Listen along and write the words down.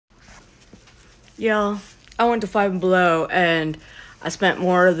Yeah, I went to Five Below and I spent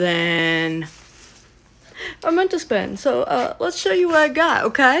more than I meant to spend. So let's show you what I got,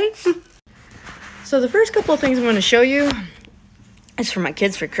 okay? So the first couple of things I'm going to show you is for my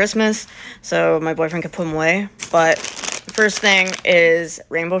kids for Christmas, so my boyfriend could put them away. But the first thing is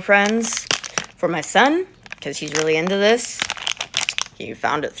Rainbow Friends for my son, because he's really into this. He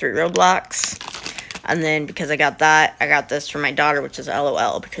found it through Roblox. And then because I got that, I got this for my daughter, which is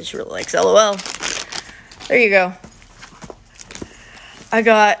LOL, because she really likes LOL. There you go. I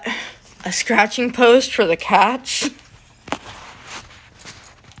got a scratching post for the cats.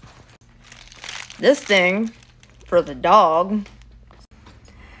 This thing for the dog.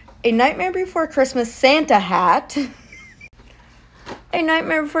 A Nightmare Before Christmas Santa hat. A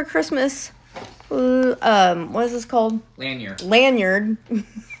Nightmare Before Christmas, what is this called? Lanyard. Lanyard.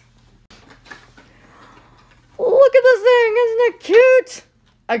 Look at this thing, isn't it cute?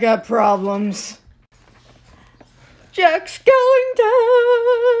 I got problems. Jack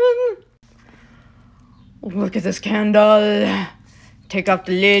Skellington. Look at this candle. Take off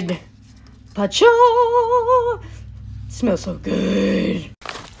the lid. Pacha. Smells so good.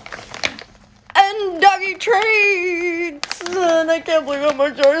 And doggy treats. And I can't believe how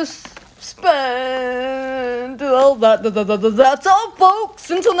much I spent. Well, that's all, folks.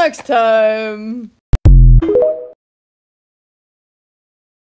 Until next time.